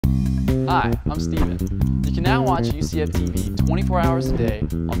Hi, I'm Steven. You can now watch UCF TV 24 hours a day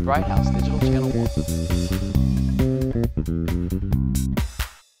on Bright House Digital Channel 1.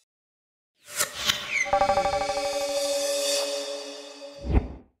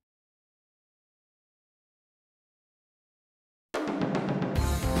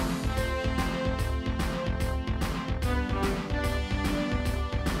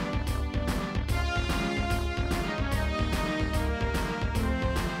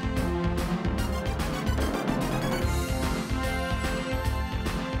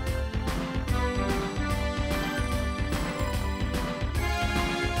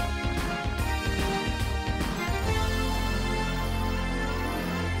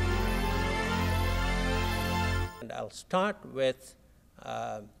 I'll start with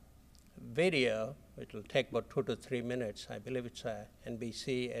video. It will take about 2 to 3 minutes. I believe it's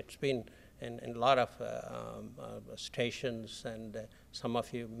NBC. It's been in a lot of stations, and some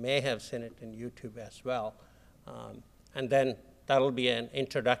of you may have seen it in YouTube as well. And then that'll be an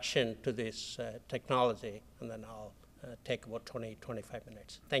introduction to this technology, and then I'll take about 20-25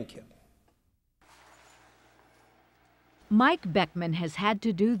 minutes. Thank you. Mike Beckman has had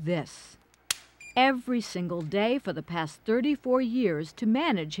to do this every single day for the past 34 years to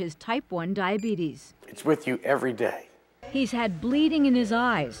manage his type 1 diabetes. It's with you every day. He's had bleeding in his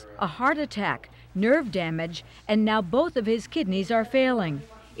eyes, a heart attack, nerve damage, and now both of his kidneys are failing.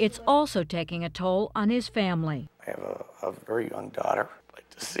 It's also taking a toll on his family. I have a very young daughter. I'd like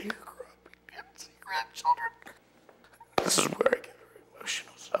to see her grow up and see grandchildren. This is where I get very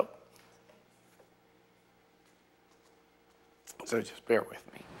emotional, so just bear with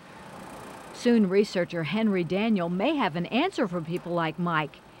me. Soon, researcher Henry Daniell may have an answer for people like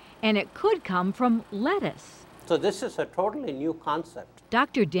Mike, and it could come from lettuce. So this is a totally new concept.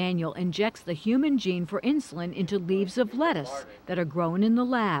 Dr. Daniell injects the human gene for insulin into leaves of lettuce that are grown in the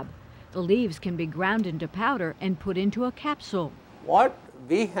lab. The leaves can be ground into powder and put into a capsule. What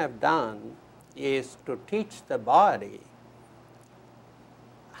we have done is to teach the body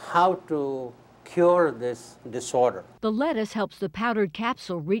how to cure this disorder. The lettuce helps the powdered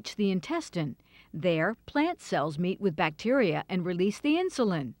capsule reach the intestine. There, plant cells meet with bacteria and release the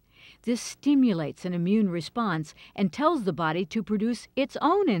insulin. This stimulates an immune response and tells the body to produce its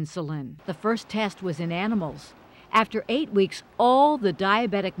own insulin. The first test was in animals. After 8 weeks, all the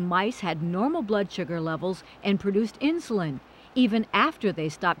diabetic mice had normal blood sugar levels and produced insulin, even after they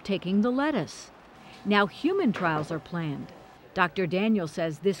stopped taking the lettuce. Now human trials are planned. Dr. Daniell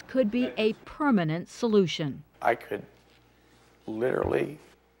says this could be a permanent solution. I could literally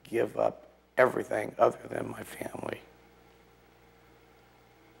give up everything other than my family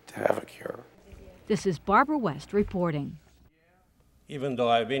to have a cure. This is Barbara West reporting. Even though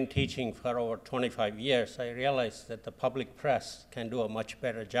I've been teaching for over 25 years, I realized that the public press can do a much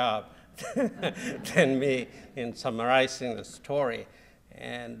better job than me in summarizing the story.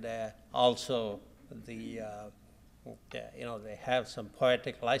 And also the they have some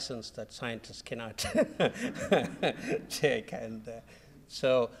poetic license that scientists cannot take. And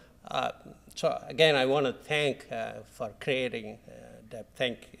so again, I want to thank for creating,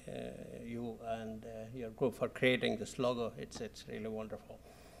 thank you and your group for creating this logo. It's really wonderful.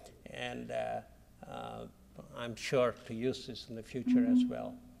 And I'm sure to use this in the future as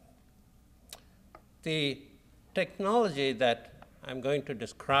well. The technology that I'm going to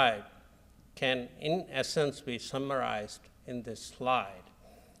describe can, in essence, be summarized in this slide,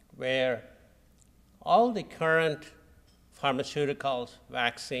 where all the current pharmaceuticals,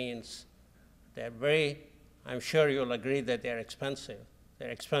 vaccines, they're I'm sure you'll agree that they're expensive. They're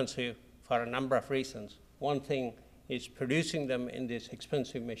expensive for a number of reasons. One thing is producing them in these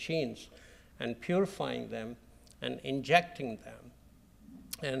expensive machines and purifying them and injecting them.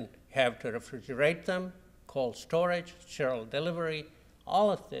 And you have to refrigerate them, cold storage, sterile delivery,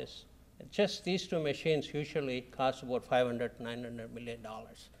 all of this. Just these two machines usually cost about $500 to $900 million.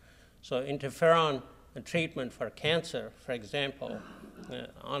 So interferon treatment for cancer, for example,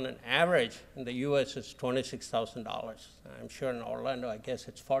 on an average in the US is $26,000. I'm sure in Orlando, I guess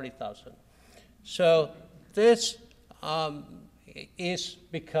it's $40,000. So this is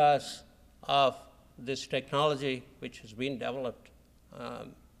because of this technology which has been developed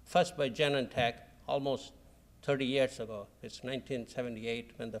first by Genentech almost 30 years ago. It's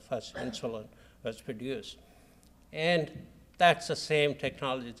 1978 when the first insulin was produced. And that's the same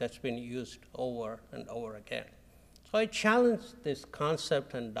technology that's been used over and over again. So I challenged this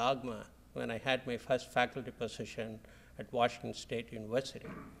concept and dogma when I had my first faculty position at Washington State University.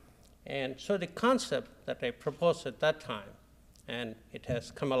 And so the concept that I proposed at that time, and it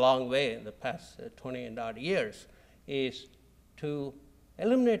has come a long way in the past 20 and odd years, is to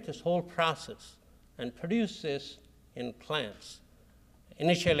eliminate this whole process and produce this in plants.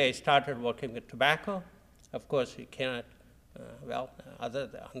 Initially, I started working with tobacco. Of course, you cannot,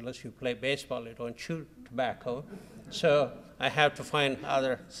 unless you play baseball, you don't chew tobacco. So I have to find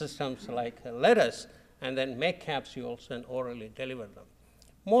other systems like lettuce and then make capsules and orally deliver them.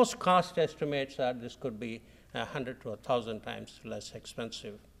 Most cost estimates are this could be 100 to 1,000 times less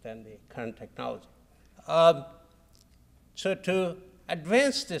expensive than the current technology. So to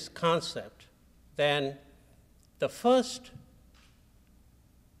advance this concept, then the first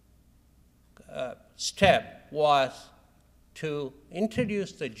step was to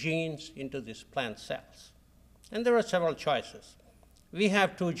introduce the genes into these plant cells. And there were several choices. We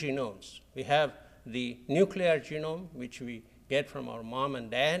have two genomes. We have the nuclear genome, which we get from our mom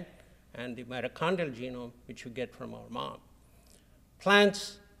and dad, and the mitochondrial genome, which we get from our mom.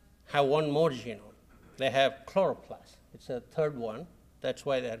 Plants have one more genome. They have chloroplast. It's a third one. That's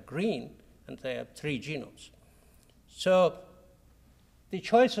why they're green, and they have 3 genomes. So the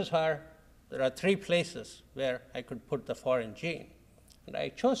choices are, there are 3 places where I could put the foreign gene. And I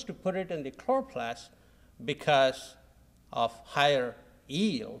chose to put it in the chloroplast because of higher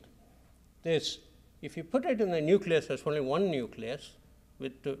yield. If you put it in the nucleus, there's only one nucleus.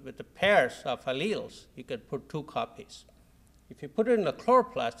 With the pairs of alleles, you could put 2 copies. If you put it in the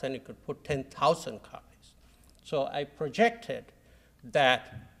chloroplast, then you could put 10,000 copies. So I projected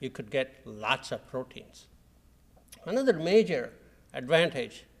that you could get lots of proteins. Another major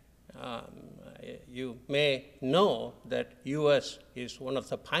advantage, you may know that US is one of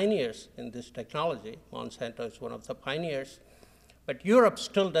the pioneers in this technology. Monsanto is one of the pioneers. But Europe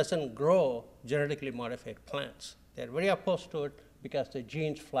still doesn't grow genetically modified plants. They're very opposed to it because the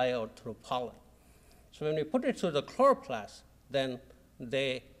genes fly out through pollen. So when we put it through the chloroplast, then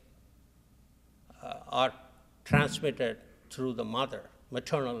they are transmitted through the mother,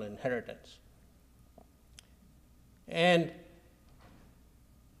 maternal inheritance. And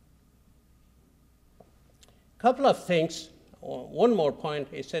a couple of things, one more point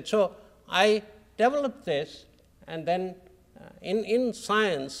is that, so I developed this, and then in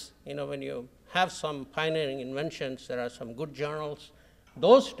science, when you have some pioneering inventions, there are some good journals.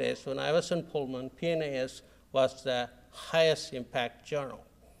 Those days, when I was in Pullman, PNAS was the highest impact journal.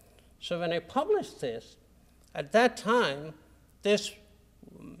 So when I published this, at that time, this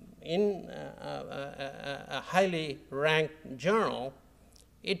in a highly ranked journal,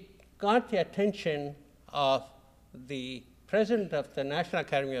 it got the attention of the president of the National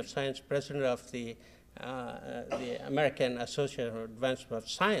Academy of Science, president of the American Association of Advancement of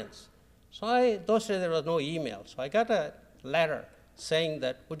Science. So those days there was no email. So I got a letter saying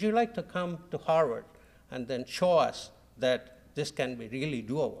that, would you like to come to Harvard and then show us that this can be really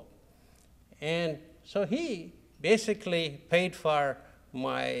doable? And so he basically paid for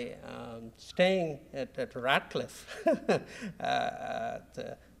my staying at Radcliffe,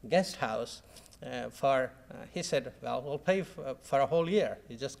 the guest house, he said, well, we'll pay for a whole year.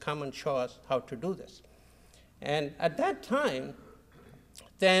 You just come and show us how to do this. And at that time,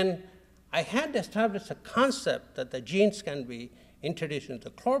 then I had established a concept that the genes can be introduced into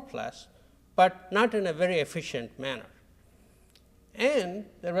the chloroplast, but not in a very efficient manner. And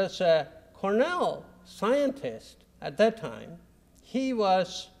there was a Cornell scientist at that time. He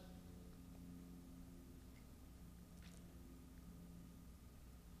was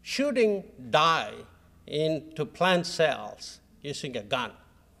shooting dye into plant cells using a gun.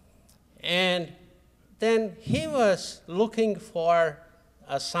 And then he was looking for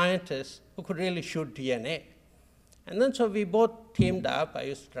a scientist who could really shoot DNA. And then so we both teamed up. I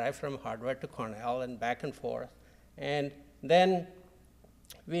used to drive from Harvard to Cornell and back and forth. And then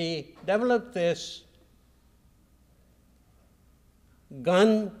we developed this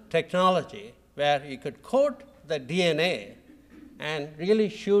gun technology where you could coat the DNA and really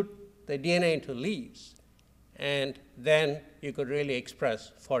shoot the DNA into leaves. And then you could really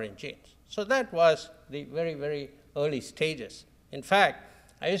express foreign genes. So that was the very, very early stages. In fact,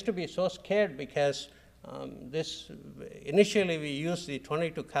 I used to be so scared because initially we used the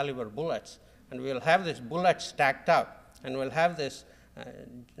 .22 caliber bullets, and we'll have this bullet stacked up, and we'll have this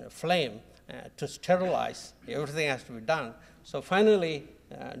flame to sterilize. Everything has to be done. So finally,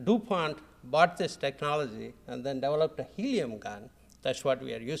 DuPont bought this technology and then developed a helium gun. That's what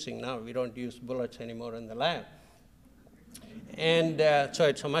we are using now. We don't use bullets anymore in the lab. And so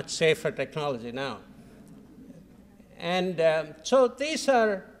it's a much safer technology now. And so these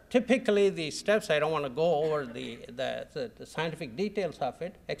are typically the steps. I don't want to go over the scientific details of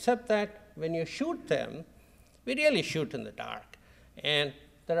it, except that when you shoot them, we really shoot in the dark. And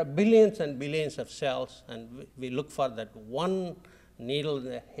there are billions and billions of cells, and we look for that one needle in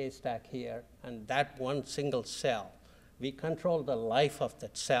the haystack here, and that one single cell. We control the life of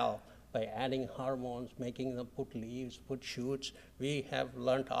that cell by adding hormones, making them put leaves, put shoots. We have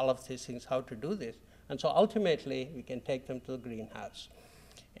learned all of these things, how to do this. And so ultimately, we can take them to the greenhouse.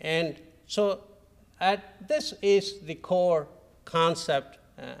 And so this is the core concept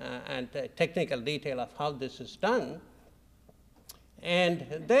and technical detail of how this is done. And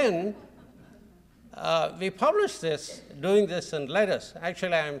then we published this, doing this in letters.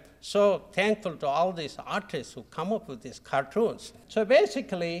 Actually, I'm so thankful to all these artists who come up with these cartoons. So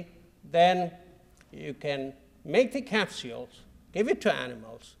basically, then you can make the capsules, give it to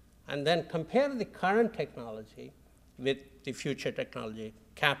animals, and then compare the current technology with the future technology,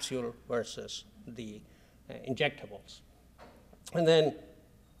 capsule versus the injectables. And then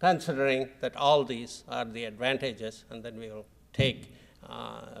considering that all these are the advantages, and then we will take,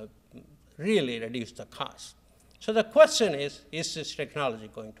 really reduce the cost. So the question is this technology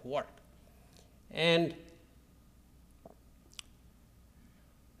going to work? And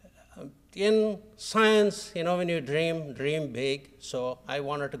in science, you know, when you dream big. So I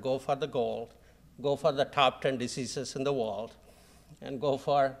wanted to go for the gold, go for the top 10 diseases in the world, and go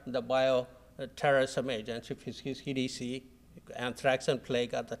for the bioterrorism agents. If you see CDC, anthrax and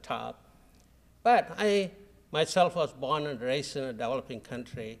plague at the top. But I myself was born and raised in a developing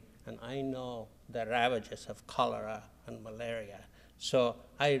country, and I know the ravages of cholera and malaria. So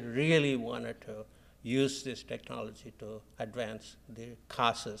I really wanted to use this technology to advance the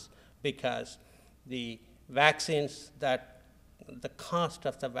causes, because the vaccines, the cost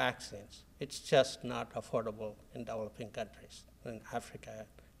of the vaccines, it's just not affordable in developing countries, in Africa,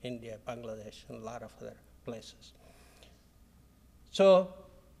 India, Bangladesh, and a lot of other places. So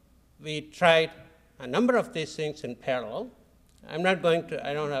we tried a number of these things in parallel. I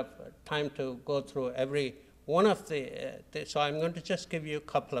don't have time to go through every one of so I'm going to just give you a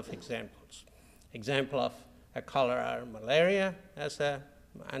couple of examples. Example of a cholera or malaria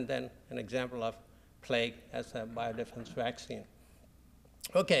and then an example of plague as a biodefense vaccine.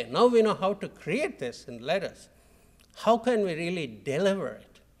 Okay, now we know how to create this in letters. How can we really deliver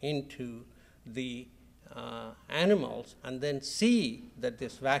it into the animals and then see that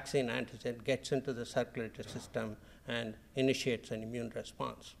this vaccine antigen gets into the circulatory system and initiates an immune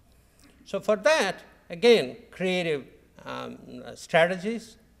response? So for that, again, creative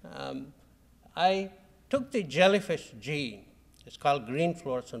strategies. I took the jellyfish gene, it's called green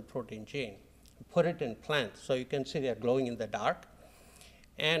fluorescent protein gene, put it in plants so you can see they're glowing in the dark.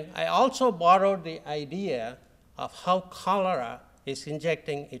 And I also borrowed the idea of how cholera is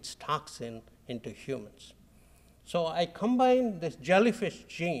injecting its toxin into humans. So I combined this jellyfish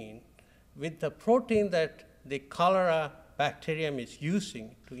gene with the protein that the cholera bacterium is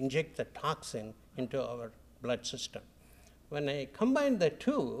using to inject the toxin into our blood system. When I combine the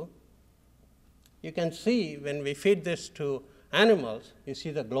two, you can see when we feed this to animals, you see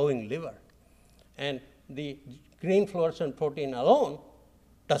the glowing liver. And the green fluorescent protein alone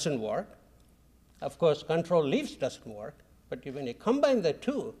doesn't work. Of course, control leaves doesn't work. But when you combine the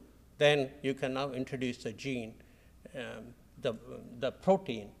two, then you can now introduce the gene, the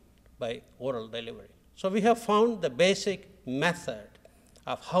protein, by oral delivery. So we have found the basic method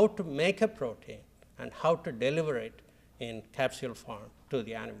of how to make a protein and how to deliver it in capsule form to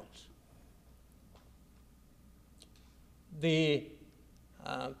the animals. The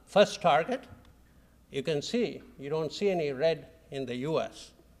first target, you can see, you don't see any red in the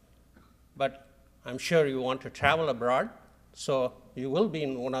US, but I'm sure you want to travel abroad, so you will be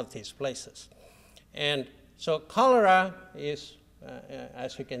in one of these places. And so cholera is,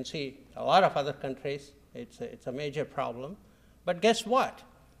 as you can see, a lot of other countries, it's a major problem. But guess what?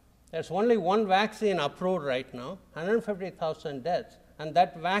 There's only one vaccine approved right now, 150,000 deaths, and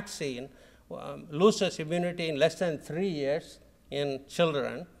that vaccine loses immunity in less than 3 years in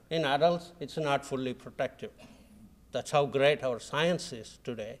children. In adults, it's not fully protective. That's how great our science is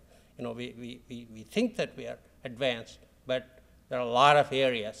today. You know, we think that we are advanced, but there are a lot of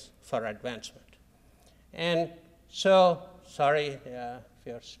areas for advancement. And so, sorry if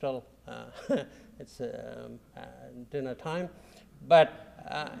you're still, it's dinner time,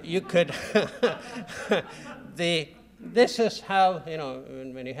 but you could, this is how, you know,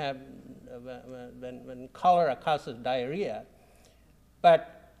 when you have, when cholera causes diarrhea,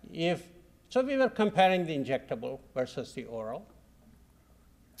 but so we were comparing the injectable versus the oral.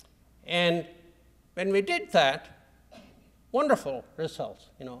 And when we did that, wonderful results.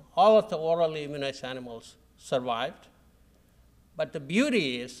 You know, all of the orally immunized animals survived. But the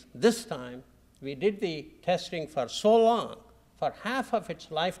beauty is, this time, we did the testing for so long, for half of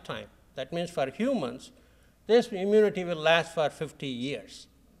its lifetime. That means for humans, this immunity will last for 50 years,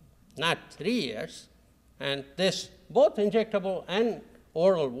 not 3 years. And this, both injectable and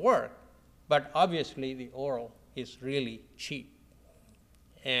oral work, but obviously the oral is really cheap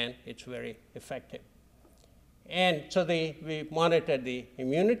and it's very effective. And so we monitored the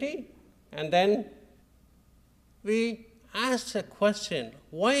immunity, and then we asked a question,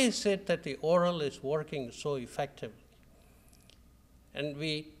 why is it that the oral is working so effectively? And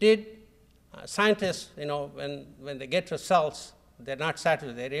we did, scientists, when they get results, they're not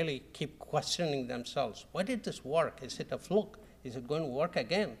satisfied. They really keep questioning themselves. Why did this work? Is it a fluke? Is it going to work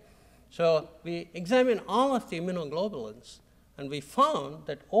again? So we examined all of the immunoglobulins, and we found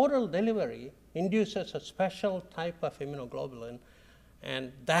that oral delivery induces a special type of immunoglobulin,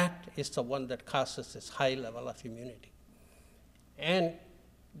 and that is the one that causes this high level of immunity. And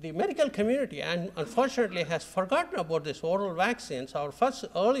the medical community, unfortunately, has forgotten about these oral vaccines. Our first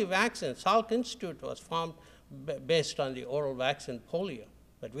early vaccine, Salk Institute, was formed based on the oral vaccine polio,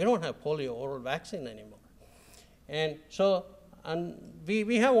 but we don't have polio oral vaccine anymore. And so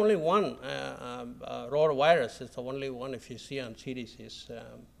we have only one rotavirus. It's the only one if you see on CDC's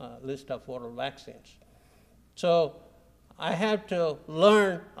list of oral vaccines. So I had to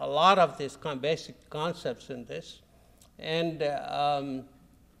learn a lot of these basic concepts in this. And then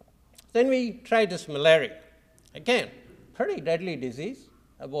we tried this malaria. Again, pretty deadly disease,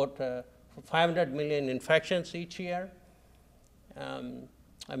 about 500 million infections each year, 1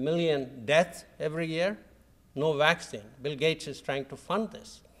 million deaths every year, no vaccine. Bill Gates is trying to fund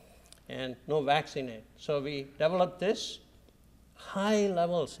this, and no vaccine aid. So we developed this, high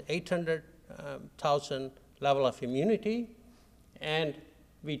levels, 800,000 level of immunity, and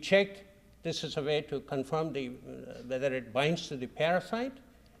we checked, this is a way to confirm whether it binds to the parasite,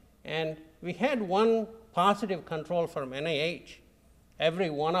 and we had one positive control from NIH. Every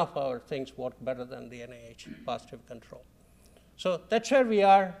one of our things worked better than the NIH positive control. So that's where we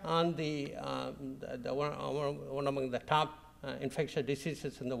are on one among the top infectious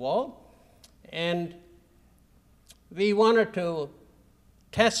diseases in the world. And we wanted to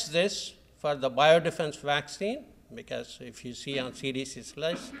test this for the biodefense vaccine, because if you see on CDC's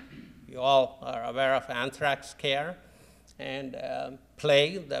list, you all are aware of anthrax scare and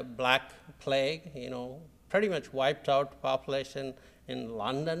plague, the Black Plague, pretty much wiped out population in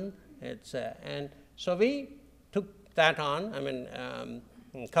London. And so we took that on.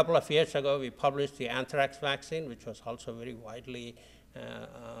 A couple of years ago, we published the anthrax vaccine, which was also very widely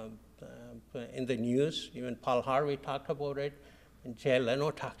in the news. Even Paul Harvey talked about it, and Jay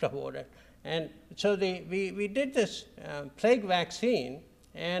Leno talked about it. And so we did this plague vaccine,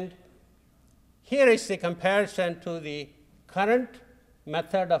 and here is the comparison to the current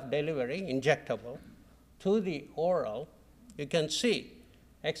method of delivery, injectable, to the oral. You can see,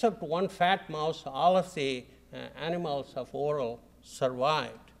 except one fat mouse, all of the animals of oral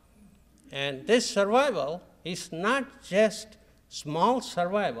survived. And this survival is not just small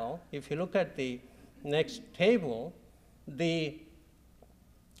survival. If you look at the next table, the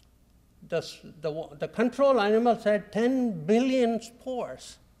control animals had 10 billion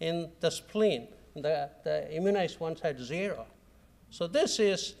spores in the spleen. The immunized ones had 0. So this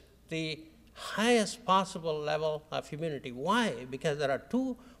is the highest possible level of immunity. Why? Because there are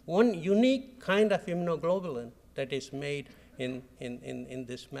one unique kind of immunoglobulin that is made in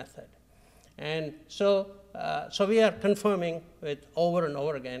this method. And so we are confirming with over and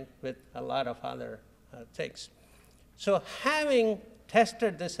over again with a lot of other things. So having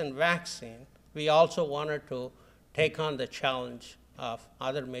tested this in vaccine, we also wanted to take on the challenge of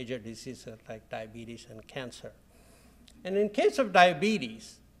other major diseases like diabetes and cancer. And in case of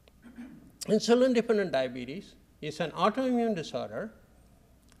diabetes, insulin-dependent diabetes is an autoimmune disorder,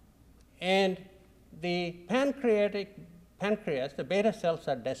 and the pancreas, the beta cells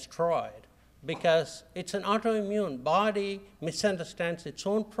are destroyed because it's an autoimmune. Body misunderstands its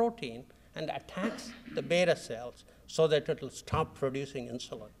own protein and attacks the beta cells so that it will stop producing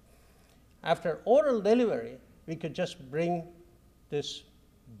insulin. After oral delivery, we could just bring this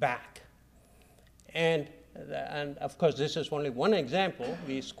back. And of course, this is only one example.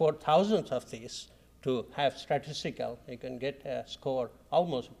 We scored thousands of these to have statistical. You can get a score,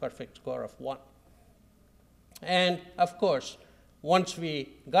 almost a perfect score of 1. And of course, once we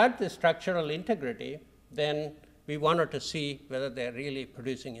got the structural integrity, then we wanted to see whether they're really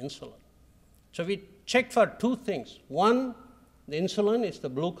producing insulin. So we checked for 2 things. One, the insulin is the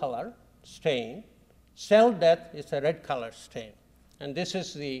blue color stain. Cell death is a red color stain. And this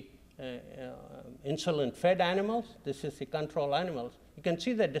is the insulin-fed animals. This is the control animals. You can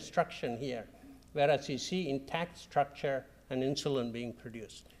see the destruction here, whereas you see intact structure and insulin being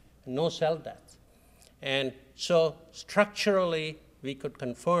produced. No cell death. And so structurally, we could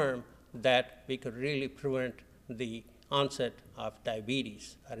confirm that we could really prevent the onset of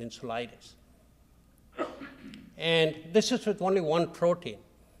diabetes or insulitis. And this is with only one protein.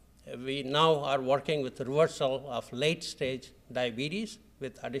 We now are working with the reversal of late-stage diabetes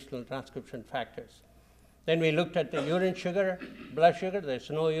with additional transcription factors. Then we looked at the urine sugar, blood sugar. There's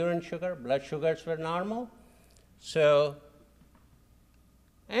no urine sugar. Blood sugars were normal. So,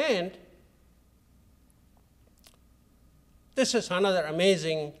 and this is another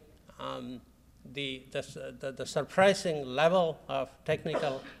amazing, the surprising level of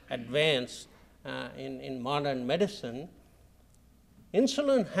technical advance in modern medicine.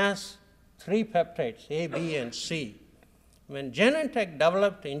 Insulin has 3 peptides, A, B, and C. When Genentech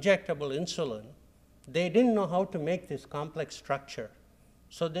developed injectable insulin, they didn't know how to make this complex structure.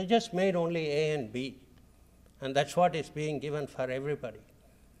 So they just made only A and B. And that's what is being given for everybody.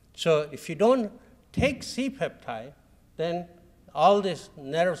 So if you don't take C peptide, then all these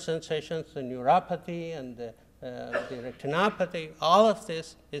nerve sensations, the neuropathy and the retinopathy, all of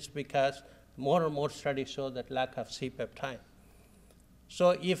this is because more and more studies show that lack of C peptide.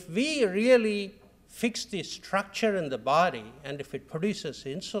 So if we really fix the structure in the body and if it produces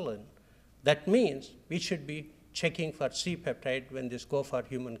insulin, that means we should be checking for C peptide when this go for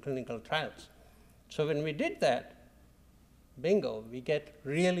human clinical trials. So when we did that, bingo, we get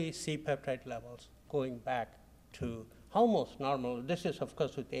really C peptide levels going back to almost normal. This is, of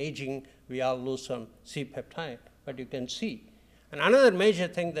course, with aging, we all lose some C peptide, but you can see. And another major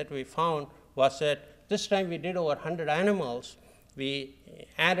thing that we found was that this time we did over 100 animals. We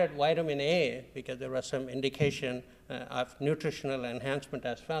added vitamin A because there was some indication of nutritional enhancement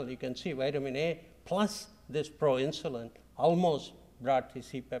as well. You can see vitamin A plus this proinsulin almost brought the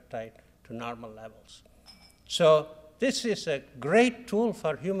C peptide to normal levels. So this is a great tool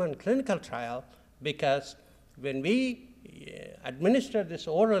for human clinical trial because when we administer this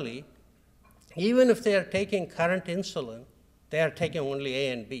orally, even if they are taking current insulin, they are taking only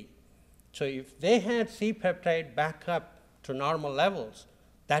A and B. So if they had C peptide back up to normal levels,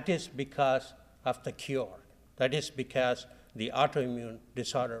 that is because of the cure. That is because the autoimmune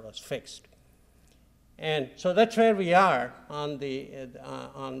disorder was fixed. And so that's where we are on the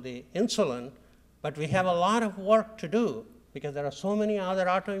insulin, but we have a lot of work to do because there are so many other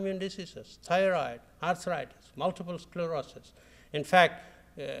autoimmune diseases, thyroid, arthritis, multiple sclerosis. In fact,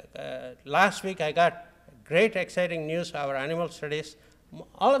 last week I got great exciting news, our animal studies.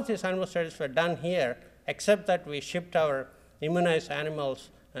 All of these animal studies were done here, except that we shipped our immunized animals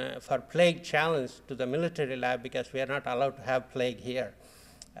for plague challenge to the military lab because we are not allowed to have plague here.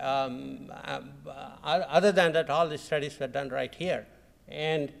 Other than that, all these studies were done right here.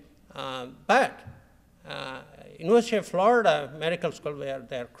 And, but University of Florida Medical School,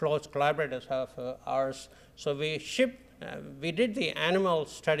 they're close collaborators of ours, so we shipped, we did the animal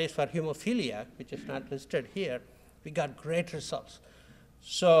studies for hemophilia, which is not listed here. We got great results.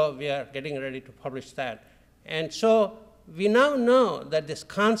 So we are getting ready to publish that. And so we now know that this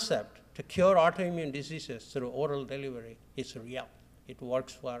concept to cure autoimmune diseases through oral delivery is real. It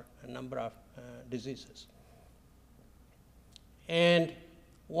works for a number of diseases. And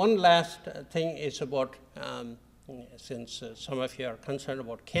one last thing is about, since some of you are concerned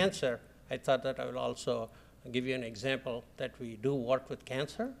about cancer, I thought that I will also give you an example that we do work with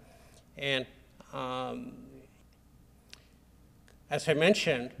cancer. And as I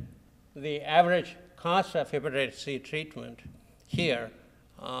mentioned, the average cost of hepatitis C treatment here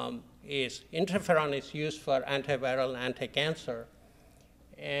is interferon is used for antiviral and anti-cancer.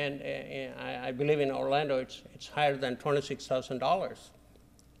 And I believe in Orlando it's higher than $26,000,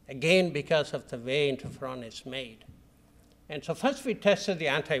 again because of the way interferon is made. And so first we tested the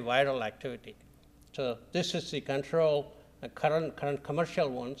antiviral activity. So this is the control, current commercial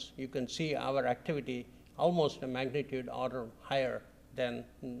ones. You can see our activity almost a magnitude order higher than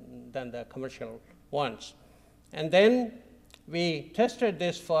the commercial ones. And then we tested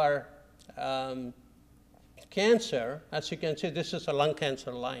this for cancer. As you can see, this is a lung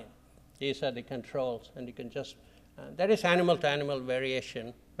cancer line. These are the controls, and you can just, there is animal-to-animal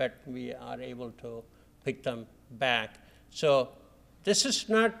variation, but we are able to pick them back. So this is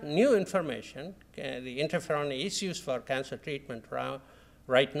not new information. The interferon is used for cancer treatment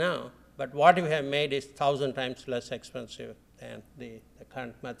right now, but what we have made is 1,000 times less expensive than the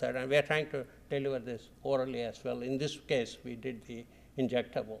current method, and we are trying to deliver this orally as well. In this case, we did the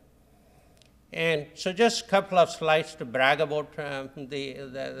injectable. And so just a couple of slides to brag about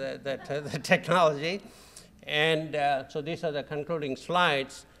the technology. And so these are the concluding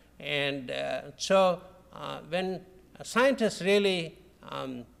slides. And so when scientists really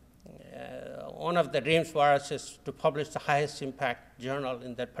one of the dreams for us is to publish the highest impact journal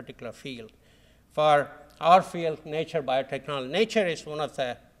in that particular field. For our field, Nature Biotechnology, Nature is one of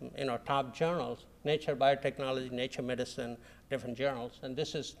the top journals, Nature Biotechnology, Nature Medicine, different journals. And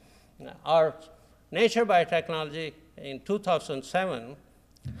this is our Nature Biotechnology in 2007.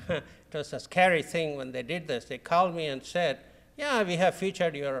 It was a scary thing when they did this. They called me and said, yeah, we have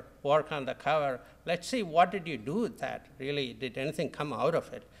featured your work on the cover. Let's see, what did you do with that? Really, did anything come out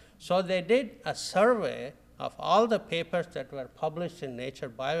of it? So they did a survey of all the papers that were published in Nature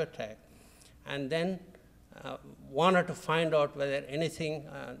Biotech, and then wanted to find out whether anything,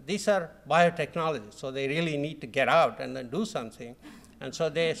 these are biotechnologies, so they really need to get out and then do something. And so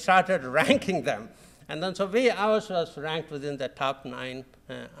they started ranking them. And then so ours was ranked within the top 9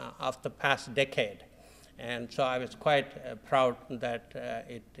 of the past decade. And so I was quite proud that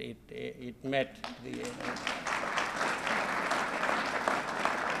it met the.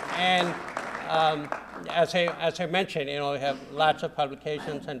 And as I mentioned, we have lots of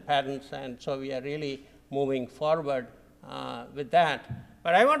publications and patents, and so we are really moving forward with that.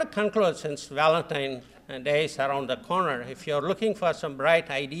 But I want to conclude, since Valentine's Day is around the corner, if you're looking for some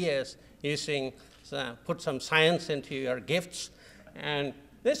bright ideas put some science into your gifts. And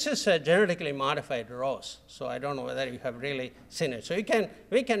this is a genetically modified rose, so I don't know whether you have really seen it. So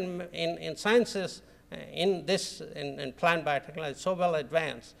we can in sciences, in plant biotechnology, so well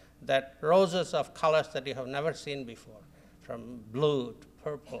advanced that roses of colors that you have never seen before, from blue to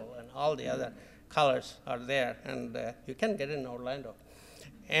purple and all the other colors are there, and you can get in Orlando.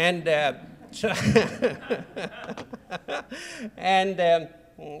 And as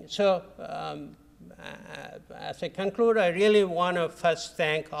I conclude, I really want to first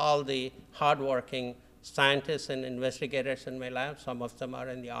thank all the hardworking scientists and investigators in my lab. Some of them are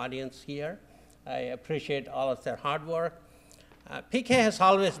in the audience here. I appreciate all of their hard work. PK has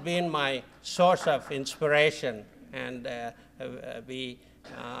always been my source of inspiration, and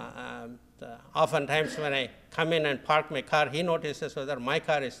oftentimes when I come in and park my car, he notices whether my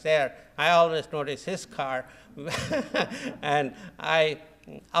car is there. I always notice his car, and I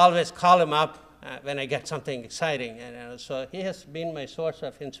always call him up when I get something exciting. And so he has been my source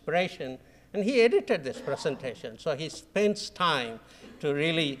of inspiration, and he edited this presentation. So he spends time to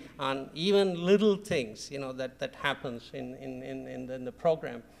really on even little things, that happens in the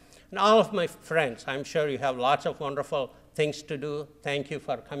program. And all of my friends, I'm sure you have lots of wonderful things to do. Thank you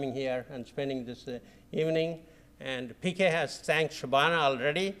for coming here and spending this evening. And PK has thanked Shabana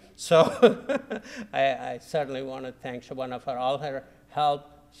already, so I certainly want to thank Shabana for all her help.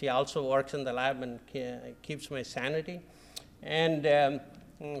 She also works in the lab and keeps my sanity. And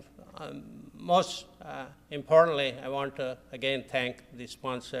most importantly, I want to again thank the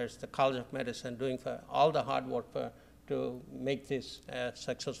sponsors, the College of Medicine, doing for all the hard work to make this a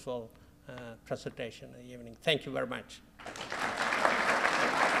successful presentation in the evening. Thank you very much.